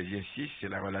dans Éphésiens 6, c'est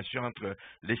la relation entre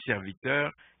les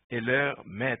serviteurs et leur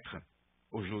maître.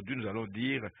 Aujourd'hui, nous allons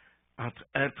dire entre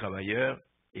un travailleur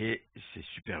et ses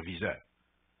superviseurs.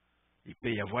 Il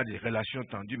peut y avoir des relations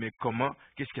tendues, mais comment?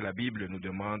 Qu'est-ce que la Bible nous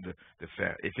demande de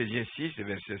faire? Éphésiens 6,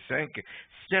 verset 5,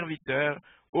 « Serviteurs,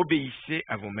 obéissez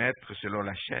à vos maîtres selon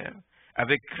la chair,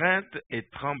 avec crainte et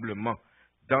tremblement,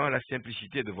 dans la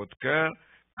simplicité de votre cœur,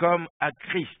 comme à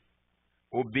Christ. »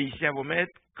 Obéissez à vos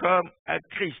maîtres comme à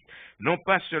Christ, non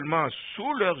pas seulement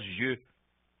sous leurs yeux,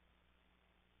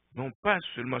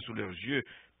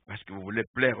 parce que vous voulez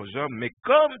plaire aux hommes, mais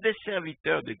comme des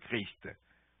serviteurs de Christ.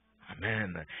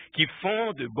 Amen. Qui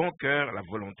font de bon cœur la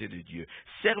volonté de Dieu.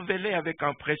 Servez-les avec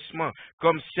empressement,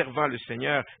 comme servant le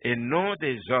Seigneur et non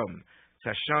des hommes,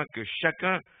 sachant que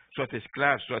chacun, soit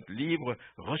esclave, soit libre,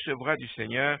 recevra du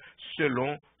Seigneur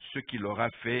selon ce qu'il aura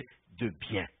fait de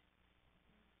bien.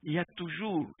 Il y a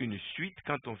toujours une suite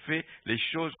quand on fait les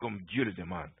choses comme Dieu le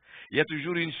demande. Il y a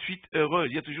toujours une suite heureuse,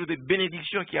 il y a toujours des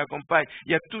bénédictions qui accompagnent.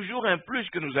 Il y a toujours un plus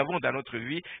que nous avons dans notre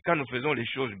vie quand nous faisons les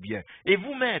choses bien. Et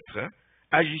vous, maîtres,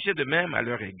 agissez de même à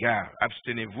leur égard.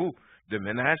 Abstenez-vous de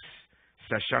menaces,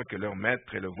 sachant que leur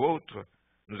maître est le vôtre.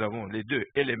 Nous avons les deux,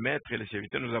 et les maîtres et les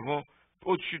serviteurs. Nous avons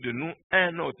au-dessus de nous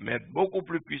un autre maître, beaucoup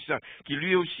plus puissant, qui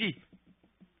lui aussi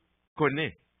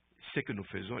connaît ce que nous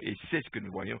faisons et sait ce que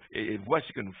nous voyons et voit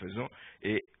ce que nous faisons.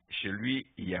 Et chez lui,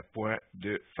 il n'y a point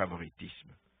de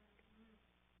favoritisme.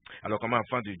 Alors, comme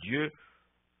enfants de Dieu,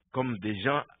 comme des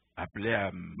gens appelés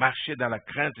à marcher dans la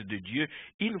crainte de Dieu,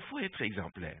 il nous faut être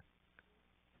exemplaires.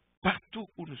 Partout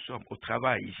où nous sommes, au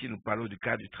travail, ici nous parlons du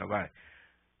cas du travail,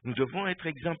 nous devons être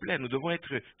exemplaires, nous devons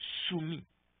être soumis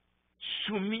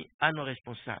à nos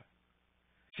responsables.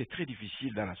 C'est très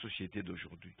difficile dans la société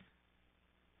d'aujourd'hui.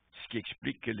 Ce qui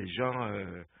explique que les gens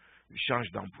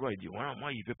changent d'emploi et disent ouais, «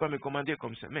 moi, il ne veut pas me commander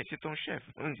comme ça. » Mais c'est ton chef.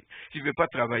 S'il ne veut pas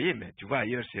travailler, mais tu vas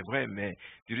ailleurs, c'est vrai, mais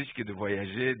tu risques de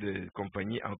voyager de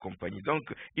compagnie en compagnie. Donc,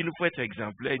 il nous faut être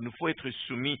exemplaires, il nous faut être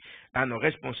soumis à nos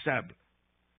responsables.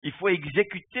 Il faut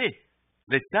exécuter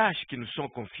les tâches qui nous sont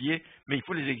confiées, mais il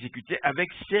faut les exécuter avec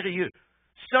sérieux,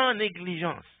 sans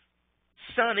négligence.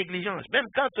 Sans négligence, même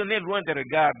quand on est loin des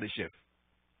regards des chefs.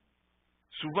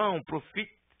 souvent on profite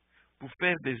pour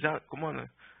faire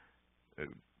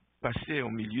passer au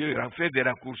milieu, en faire des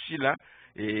raccourcis là,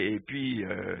 et puis,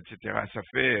 etc. Ça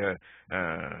fait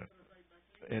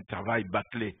un travail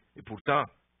bâclé. Et pourtant,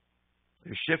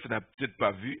 le chef n'a peut-être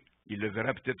pas vu, il le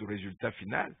verra peut-être au résultat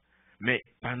final, mais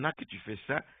pendant que tu fais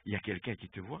ça, il y a quelqu'un qui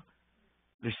te voit.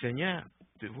 Le Seigneur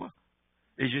te voit.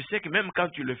 Et je sais que même quand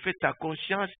tu le fais, ta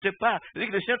conscience te parle.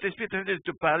 C'est-à-dire que le Saint-Esprit est en train de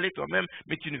te parler toi-même,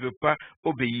 mais tu ne veux pas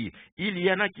obéir. Il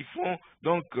y en a qui font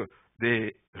donc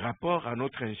des rapports à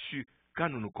notre insu quand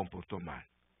nous nous comportons mal,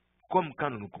 comme quand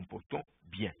nous nous comportons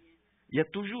bien. Il y a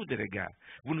toujours des regards.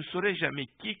 Vous ne saurez jamais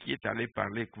qui est allé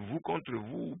parler, vous contre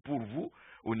vous ou pour vous,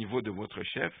 au niveau de votre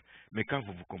chef, mais quand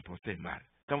vous vous comportez mal.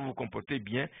 Quand vous vous comportez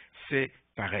bien, c'est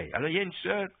pareil. Alors il y a une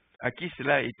sœur à qui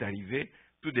cela est arrivé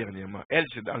tout dernièrement. Elle,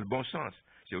 c'est dans le bon sens.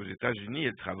 C'est aux États-Unis,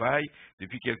 elle travaille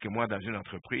depuis quelques mois dans une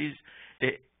entreprise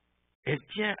et elle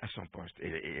tient à son poste.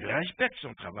 Elle respecte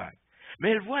son travail.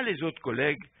 Mais elle voit les autres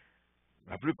collègues,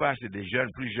 la plupart c'est des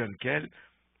jeunes, plus jeunes qu'elle,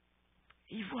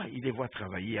 il les voit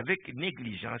travailler avec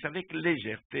négligence, avec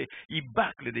légèreté. Il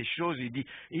bâcle des choses,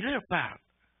 il leur parle.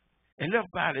 Elle leur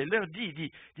parle, elle leur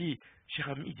dit, cher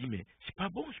ami, il dit, mais c'est pas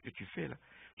bon ce que tu fais là.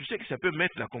 Tu sais que ça peut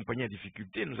mettre la compagnie en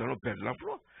difficulté, nous allons perdre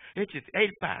l'emploi. Et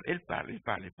elle parle.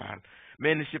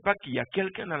 Mais elle ne sait pas qu'il y a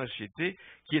quelqu'un dans la société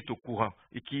qui est au courant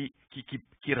et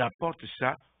qui rapporte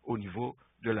ça au niveau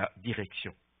de la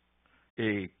direction.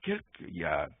 Et il y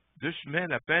a 2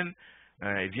 semaines à peine,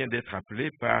 elle vient d'être appelée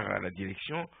par la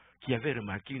direction qui avait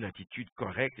remarqué une attitude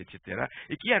correcte, etc.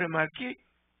 Et qui a remarqué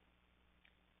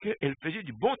qu'elle faisait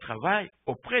du bon travail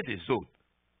auprès des autres.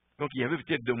 Donc il y avait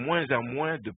peut-être de moins en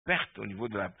moins de pertes au niveau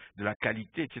de la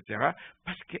qualité, etc.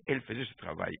 parce qu'elle faisait ce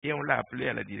travail. Et on l'a appelée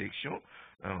à la direction,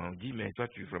 on dit, mais toi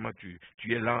tu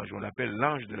es l'ange, on l'appelle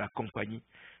l'ange de la compagnie.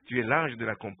 Tu es l'ange de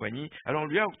la compagnie. Alors on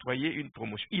lui a octroyé une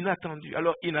promotion inattendue.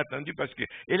 Alors inattendue parce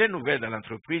qu'elle est nouvelle dans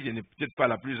l'entreprise, elle n'est peut-être pas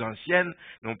la plus ancienne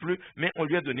non plus, mais on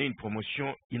lui a donné une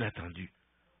promotion inattendue.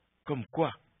 Comme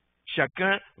quoi,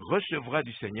 chacun recevra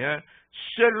du Seigneur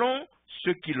selon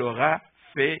ce qu'il aura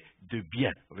fait de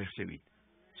bien. Verset 8.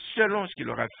 Selon ce qu'il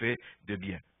aura fait de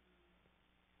bien.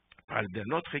 Je parle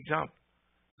d'un autre exemple,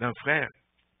 d'un frère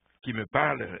qui me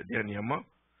parle dernièrement.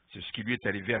 C'est ce qui lui est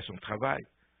arrivé à son travail.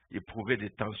 Il éprouvait des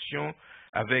tensions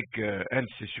avec un de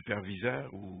ses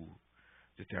superviseurs,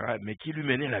 etc., mais qui lui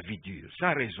menait la vie dure,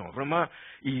 sans raison. Vraiment,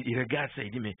 il regarde ça,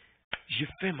 il dit, mais je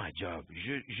fais ma job,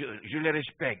 je le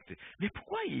respecte. Mais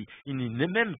pourquoi il ne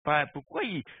m'aime pas? Pourquoi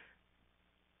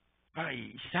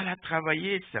ça l'a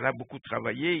travaillé, ça l'a beaucoup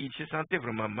travaillé, il se sentait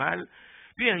vraiment mal.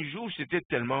 Puis un jour, c'était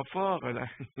tellement fort, là,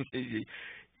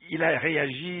 il a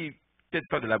réagi peut-être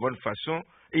pas de la bonne façon,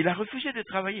 et il a refusé de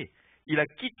travailler. Il a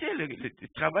quitté le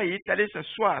travail, il est allé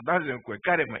s'asseoir dans un coin,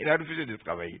 carrément, il a refusé de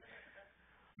travailler.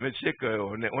 Mais tu sais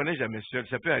qu'on n'est jamais seul,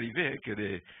 ça peut arriver hein, que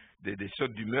des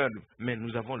sautes d'humeur, mais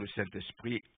nous avons le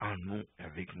Saint-Esprit en nous,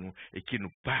 avec nous, et qui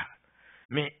nous parle.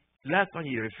 Mais là, quand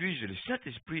il refuse, le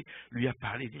Saint-Esprit lui a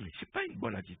parlé, il dit, mais c'est pas une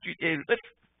bonne attitude. Et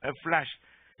un flash,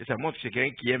 et ça montre que c'est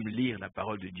quelqu'un qui aime lire la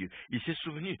parole de Dieu. Il s'est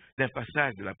souvenu d'un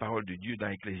passage de la parole de Dieu dans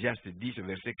Ecclésiaste 10,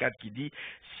 verset 4, qui dit,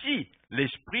 si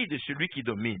l'esprit de celui qui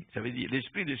domine, ça veut dire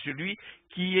l'esprit de celui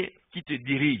qui te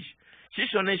dirige, si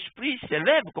son esprit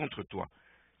s'élève contre toi,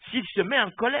 s'il se met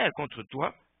en colère contre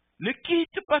toi, ne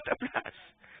quitte pas ta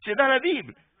place. C'est dans la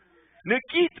Bible. Ne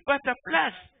quitte pas ta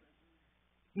place.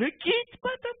 Ne quitte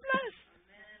pas ta place.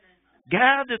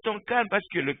 Garde ton calme, parce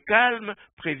que le calme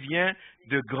prévient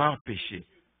de grands péchés.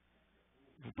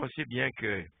 Vous pensez bien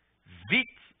que vite,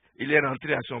 il est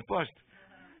rentré à son poste.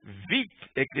 Vite,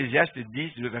 Ecclésiaste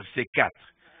 10, le verset 4.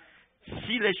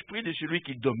 Si l'esprit de celui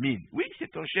qui domine, oui,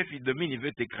 c'est ton chef, il domine, il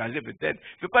veut t'écraser peut-être,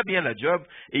 il ne fait pas bien la job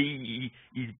et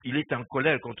il est en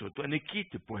colère contre toi, ne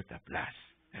quitte point ta place.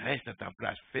 Reste à ta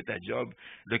place, fais ta job,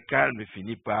 le calme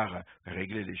finit par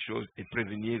régler les choses et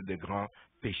prévenir de grands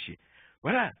péchés.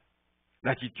 Voilà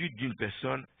l'attitude d'une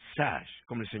personne sage,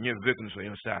 comme le Seigneur veut que nous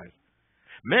soyons sages.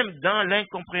 Même dans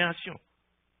l'incompréhension,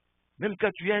 même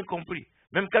quand tu es incompris,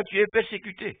 même quand tu es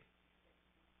persécuté,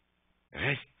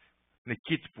 reste, ne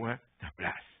quitte point ta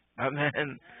place.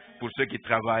 Amen. Pour ceux qui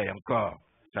travaillent encore,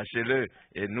 sachez-le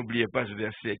et n'oubliez pas ce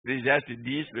verset. Ecclésiaste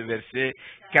 10, le verset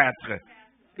 4.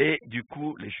 Et du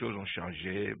coup, les choses ont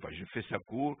changé. Je fais ça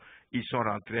court. Ils sont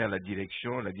rentrés à la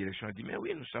direction. La direction a dit, mais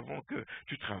oui, nous savons que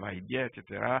tu travailles bien,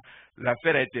 etc.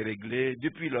 L'affaire a été réglée.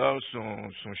 Depuis lors,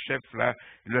 son chef, là,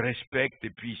 le respecte. Et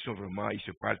puis, ils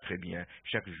se parlent très bien.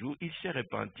 Chaque jour, il s'est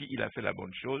repenti. Il a fait la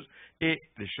bonne chose. Et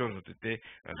les choses ont été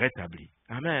rétablies.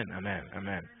 Amen, amen,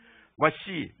 amen.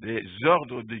 Voici les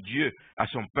ordres de Dieu à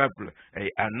son peuple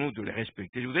et à nous de les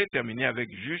respecter. Je voudrais terminer avec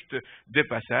juste 2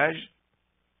 passages.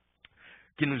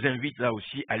 qui nous invite là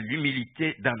aussi à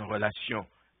l'humilité dans nos relations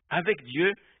avec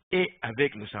Dieu et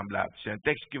avec nos semblables. C'est un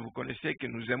texte que vous connaissez, que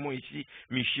nous aimons ici,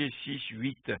 Michée 6,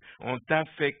 8. On t'a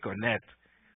fait connaître,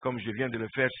 comme je viens de le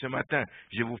faire ce matin.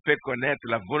 Je vous fais connaître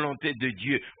la volonté de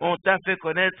Dieu. On t'a fait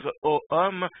connaître, ô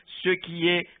homme, ce qui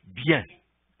est bien.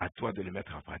 À toi de le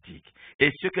mettre en pratique. Et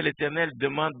ce que l'Éternel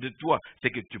demande de toi, c'est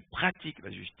que tu pratiques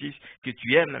la justice, que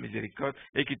tu aimes la miséricorde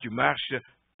et que tu marches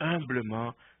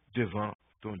humblement devant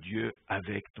ton Dieu,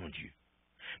 avec ton Dieu.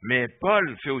 Mais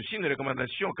Paul fait aussi une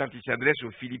recommandation quand il s'adresse aux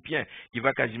Philippiens, qui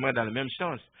va quasiment dans le même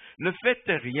sens. Ne faites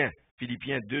rien,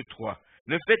 Philippiens 2, 3,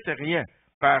 ne faites rien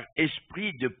par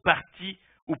esprit de parti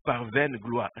ou par vaine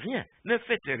gloire. Rien, ne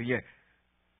faites rien.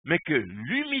 Mais que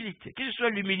l'humilité, que ce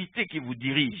soit l'humilité qui vous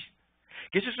dirige,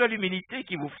 que ce soit l'humilité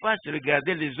qui vous fasse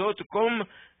regarder les autres comme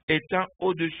étant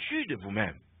au-dessus de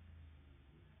vous-même.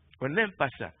 On n'aime pas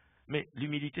ça, mais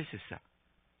l'humilité c'est ça.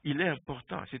 Il est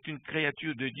important, c'est une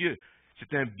créature de Dieu,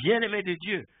 c'est un bien-aimé de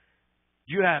Dieu.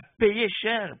 Dieu a payé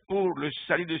cher pour le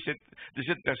salut de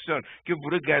cette personne, que vous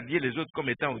regardiez les autres comme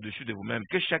étant au-dessus de vous-même,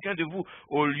 que chacun de vous,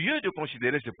 au lieu de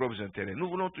considérer ses propres intérêts, nous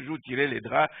voulons toujours tirer les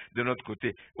draps de notre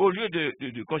côté, au lieu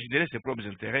de considérer ses propres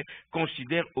intérêts,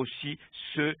 considère aussi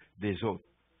ceux des autres.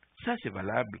 Ça c'est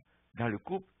valable dans le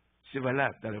couple, c'est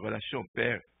valable dans les relations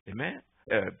père et mère,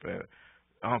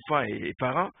 enfants et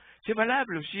parents, c'est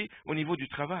valable aussi au niveau du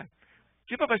travail.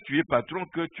 Ce n'est pas parce que tu es patron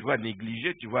que tu vas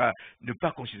négliger, tu vas ne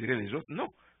pas considérer les autres. Non,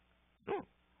 non.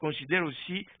 Considère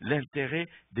aussi l'intérêt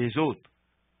des autres.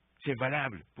 C'est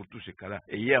valable pour tous ces cas-là.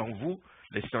 Ayez en vous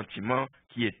les sentiments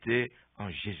qui étaient en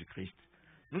Jésus-Christ.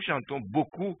 Nous chantons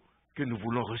beaucoup que nous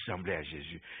voulons ressembler à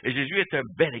Jésus. Et Jésus est un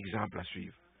bel exemple à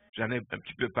suivre. J'en ai un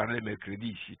petit peu parlé mercredi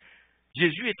ici.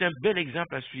 Jésus est un bel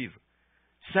exemple à suivre.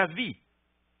 Sa vie,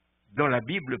 dont la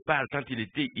Bible parle quand il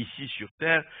était ici sur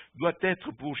terre, doit être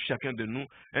pour chacun de nous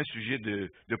un sujet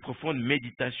de profonde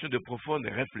méditation, de profonde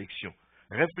réflexion.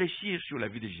 Réfléchir sur la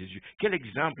vie de Jésus. Quel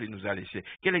exemple il nous a laissé?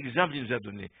 Quel exemple il nous a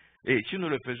donné? Et si nous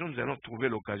le faisons, nous allons trouver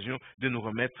l'occasion de nous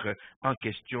remettre en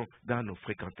question dans nos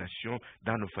fréquentations,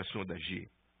 dans nos façons d'agir.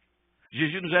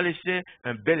 Jésus nous a laissé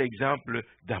un bel exemple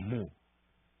d'amour.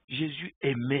 Jésus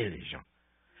aimait les gens.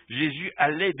 Jésus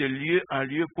allait de lieu en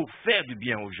lieu pour faire du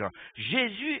bien aux gens.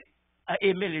 Jésus a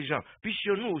aimé les gens.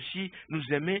 Puissions-nous aussi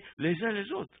nous aimer les uns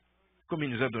les autres, comme il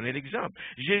nous a donné l'exemple.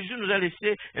 Jésus nous a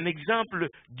laissé un exemple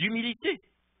d'humilité.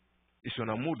 Et son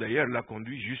amour, d'ailleurs, l'a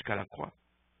conduit jusqu'à la croix.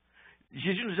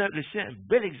 Jésus nous a laissé un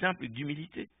bel exemple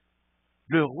d'humilité.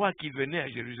 Le roi qui venait à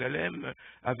Jérusalem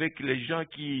avec les gens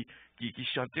qui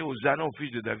chantaient Hosanna au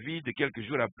fils de David, quelques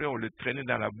jours après, on le traînait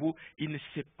dans la boue. Il ne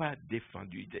s'est pas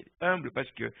défendu. Il était humble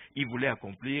parce qu'il voulait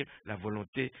accomplir la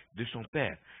volonté de son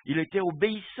Père. Il était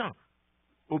obéissant.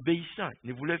 Obéissant. Il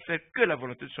ne voulait faire que la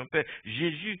volonté de son Père.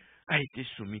 Jésus a été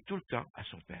soumis tout le temps à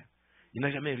son Père. Il n'a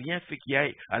jamais rien fait qui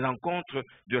aille à l'encontre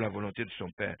de la volonté de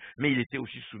son Père. Mais il était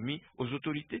aussi soumis aux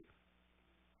autorités.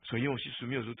 Soyons aussi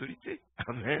soumis aux autorités.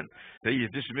 Amen. Il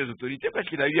était soumis aux autorités parce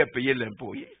qu'il a eu à payer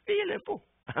l'impôt. Il payait l'impôt.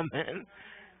 Amen.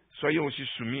 Soyons aussi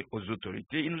soumis aux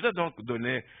autorités. Il nous a donc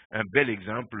donné un bel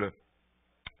exemple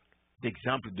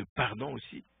de pardon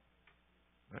aussi.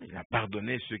 Il a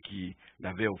pardonné ceux qui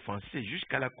l'avaient offensé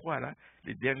jusqu'à la croix. Là,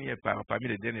 parmi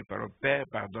les dernières paroles, Père,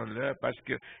 pardonne-leur parce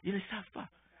qu'ils ne savent pas.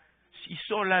 Ils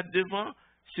sont là devant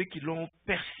ceux qui l'ont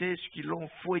percé, ceux qui l'ont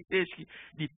fouetté, ceux qui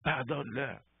disent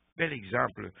pardonne-leur. Bel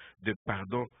exemple de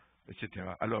pardon, etc.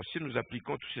 Alors, si nous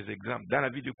appliquons tous ces exemples dans la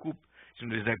vie de couple, si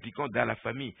nous les appliquons dans la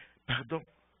famille,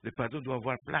 le pardon doit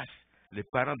avoir place. Les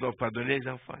parents doivent pardonner les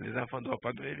enfants doivent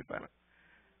pardonner les parents.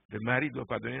 Le mari doit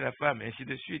pardonner la femme, et ainsi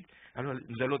de suite. Alors,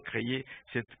 nous allons créer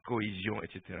cette cohésion,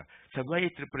 etc. Ça doit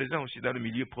être présent aussi dans le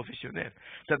milieu professionnel.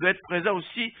 Ça doit être présent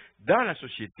aussi dans la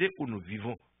société où nous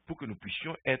vivons, pour que nous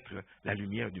puissions être la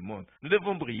lumière du monde. Nous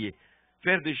devons briller,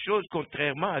 faire des choses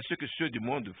contrairement à ce que ceux du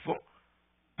monde font,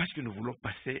 parce que nous voulons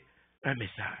passer un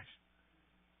message.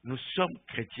 Nous sommes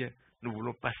chrétiens, nous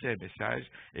voulons passer un message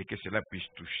et que cela puisse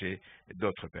toucher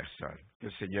d'autres personnes. Que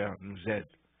le Seigneur nous aide.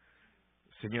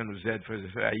 Le Seigneur nous aide, frères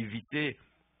et sœurs, à éviter.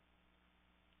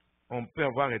 On peut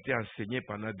avoir été enseigné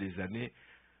pendant des années,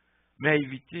 mais à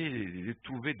éviter de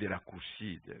trouver des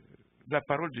raccourcis. La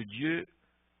parole de Dieu,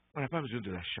 on n'a pas besoin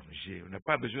de la changer, on n'a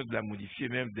pas besoin de la modifier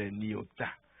même d'un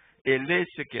iota. Elle est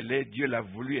ce qu'elle est, Dieu l'a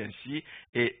voulu ainsi,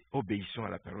 et obéissons à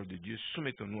la parole de Dieu,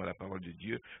 soumettons-nous à la parole de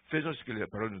Dieu, faisons ce que la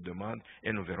parole nous demande,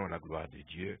 et nous verrons la gloire de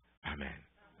Dieu. Amen.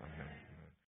 Amen.